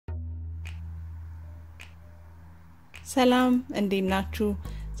ሰላም እንዴት ናችሁ?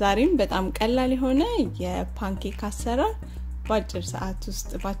 ዛሬም በጣም ቀላል የሆነ የፓንኬክ አሰራር በአጭር ሰዓት ውስጥ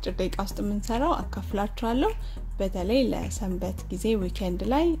በአጭር ደቂቃ ውስጥ የምንሰራው አካፍላችኋለሁ። በተለይ ለሰንበት ጊዜ ዊኬንድ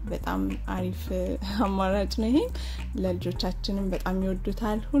ላይ በጣም አሪፍ አማራጭ ነው። ይሄ ለልጆቻችንም በጣም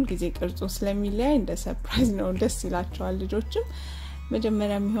ይወዱታል። ሁሉ ጊዜ ቅርጹ ስለሚለያይ እንደ ሰርፕራይዝ ነው፣ ደስ ይላቸዋል ልጆችም።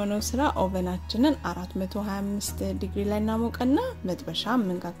 መጀመሪያ የሚሆነው ስራ ኦቨናችንን 425 ዲግሪ ላይ እናሞቀና መጥበሻ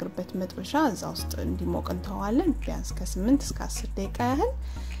የምንጋግርበት መጥበሻ እዛ ውስጥ እንዲሞቅ እንተዋለን ቢያንስ ከ8 እስከ 10 ደቂቃ ያህል።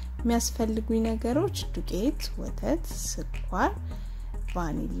 የሚያስፈልጉኝ ነገሮች ዱቄት፣ ወተት፣ ስኳር፣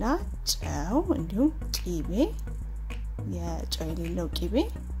 ቫኒላ፣ ጨው እንዲሁም ቂቤ፣ የጨው የሌለው ቂቤ፣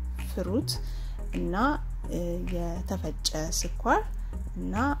 ፍሩት እና የተፈጨ ስኳር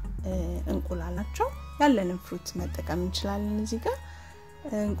እና እንቁላል ናቸው። ያለንን ፍሩት መጠቀም እንችላለን። እዚህ ጋር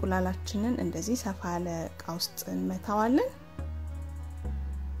እንቁላላችንን እንደዚህ ሰፋ ያለ እቃ ውስጥ እንመታዋለን።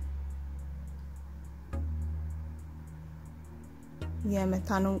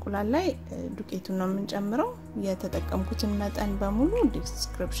 የመታነው እንቁላል ላይ ዱቄቱን ነው የምንጨምረው። የተጠቀምኩትን መጠን በሙሉ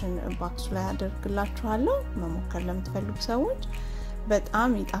ዲስክሪፕሽን ባክሱ ላይ አደርግላችኋለሁ መሞከር ለምትፈልጉ ሰዎች።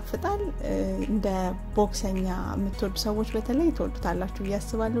 በጣም ይጣፍጣል። እንደ ቦክሰኛ የምትወዱ ሰዎች በተለይ ትወዱታላችሁ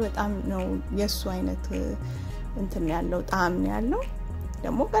ያስባለሁ። በጣም ነው የሱ አይነት እንትን ያለው ጣዕም ያለው።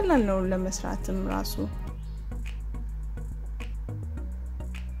 ደግሞ ቀላል ነው ለመስራትም ራሱ።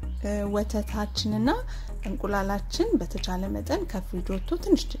 ወተታችንና እንቁላላችን በተቻለ መጠን ከፍሪጅ ወጥቶ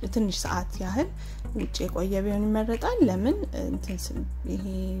ትንሽ ሰዓት ያህል ውጪ የቆየ ቢሆን ይመረጣል። ለምን ይሄ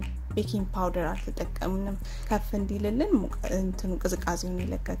ቤኪንግ ፓውደር አልተጠቀምንም። ከፍ እንዲልልን እንትኑ ቅዝቃዜውን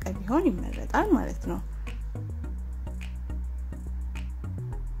ይለቀቀ ቢሆን ይመረጣል ማለት ነው።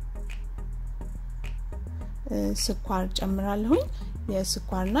 ስኳር ጨምራለሁኝ።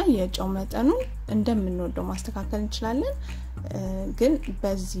 የስኳርና የጨው መጠኑን እንደምንወደው ማስተካከል እንችላለን። ግን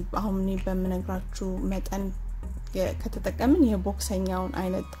በዚህ አሁን በመነግራችሁ መጠን ከተጠቀምን የቦክሰኛውን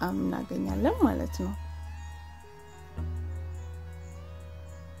አይነት ጣዕም እናገኛለን ማለት ነው።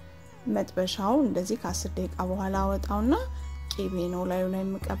 መጥበሻው እንደዚህ ከ10 ደቂቃ በኋላ አወጣውና ቂቤ ነው ላይ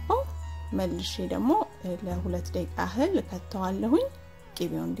የምቀባው። መልሼ ደግሞ ለ2 ደቂቃ ያህል ከተዋለሁኝ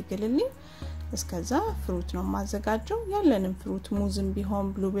ቂቤው እንዲግልልኝ። እስከዛ ፍሩት ነው ማዘጋጀው። ያለንን ፍሩት ሙዝም ቢሆን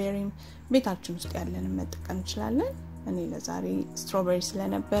ብሉቤሪም ቤታችን ውስጥ ያለንን መጠቀም እንችላለን። እኔ ለዛሬ ስትሮቤሪ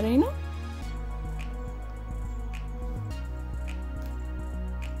ስለነበረኝ ነው።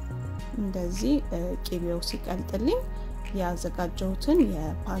 እንደዚህ ቂቤው ሲቀልጥልኝ ያዘጋጀሁትን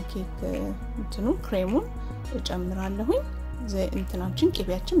የፓንኬክ ክሬሙን እጨምራለሁኝ። እንትናችን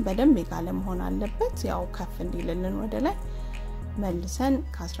ቂቤያችን በደንብ የጋለ መሆን አለበት፣ ያው ከፍ እንዲልልን ወደ ላይ። መልሰን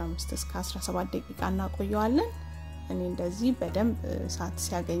ከ15 እስከ 17 ደቂቃ እናቆየዋለን። እኔ እንደዚህ በደንብ ሰዓት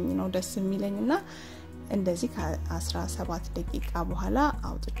ሲያገኝ ነው ደስ የሚለኝና እንደዚህ ከ17 ደቂቃ በኋላ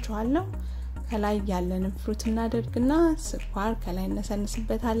አውጥቻለሁ። ከላይ ያለንን ፍሩት እናደርግና ስኳር ከላይ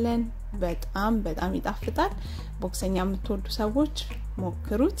እናሰንስበታለን። በጣም ይጣፍጣል። ቦክሰኛ የምትወዱ ሰዎች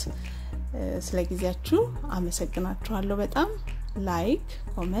ሞክሩት። ስለጊዜያችሁ አመሰግናችኋለሁ በጣም። ላይክ፣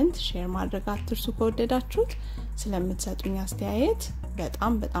 ኮሜንት፣ ሼር ማድረግ አትርሱ ከወደዳችሁት። ስለምትሰጡኝ አስተያየት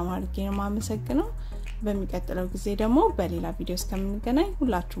በጣም አድርጌ ነው ማመሰግነው። በሚቀጥለው ጊዜ ደግሞ በሌላ ቪዲዮ እስከምንገናኝ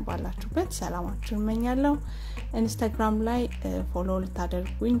ሁላችሁም ባላችሁበት ሰላማችሁን እመኛለሁ። ኢንስታግራም ላይ ፎሎ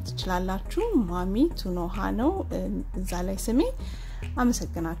ልታደርጉኝ ትችላላችሁ። ማሚ ቱኖሃ ነው እዛ ላይ ስሜ።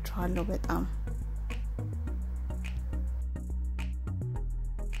 አመሰግናችኋለሁ በጣም።